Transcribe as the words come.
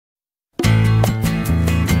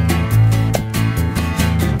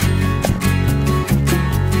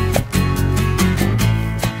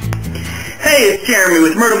Hey, it's Jeremy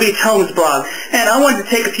with Myrtle Beach Homes Blog, and I wanted to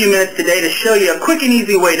take a few minutes today to show you a quick and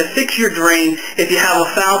easy way to fix your drain if you have a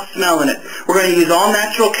foul smell in it. We're going to use all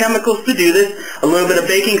natural chemicals to do this, a little bit of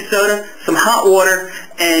baking soda, some hot water,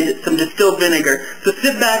 and some distilled vinegar. So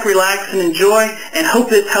sit back, relax, and enjoy, and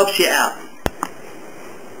hope this helps you out.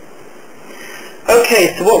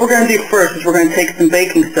 Okay, so what we're going to do first is we're going to take some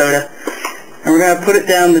baking soda, and we're going to put it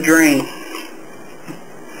down the drain.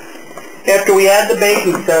 After we add the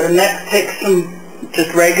baking soda, next take some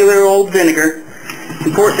just regular old vinegar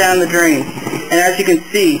and pour it down the drain. And as you can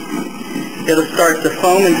see, it'll start to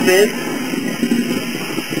foam and fizz.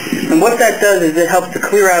 And what that does is it helps to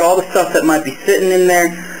clear out all the stuff that might be sitting in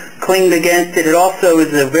there, clinged against it. It also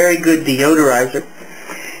is a very good deodorizer.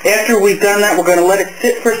 After we've done that, we're going to let it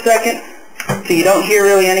sit for a second so you don't hear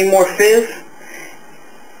really any more fizz.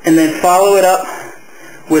 And then follow it up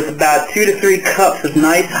with about 2 to 3 cups of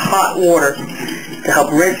nice hot water to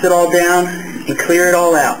help rinse it all down and clear it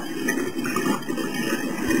all out.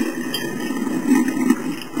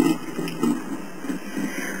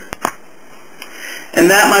 And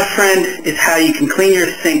that, my friend, is how you can clean your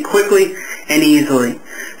sink quickly and easily.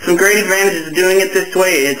 Some great advantages of doing it this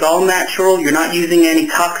way: it's all natural, you're not using any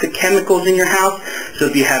toxic chemicals in your house, so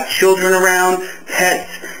if you have children around, pets,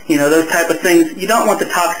 those type of things, you don't want the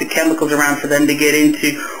toxic chemicals around for them to get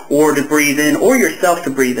into or to breathe in, or yourself to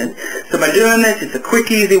breathe in. So by doing this, it's a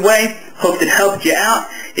quick, easy way. Hope it helped you out.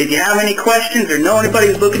 If you have any questions or know anybody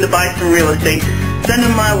who's looking to buy some real estate, send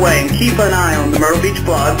them my way, and keep an eye on the Myrtle Beach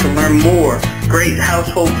blog to learn more great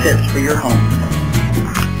household tips for your home.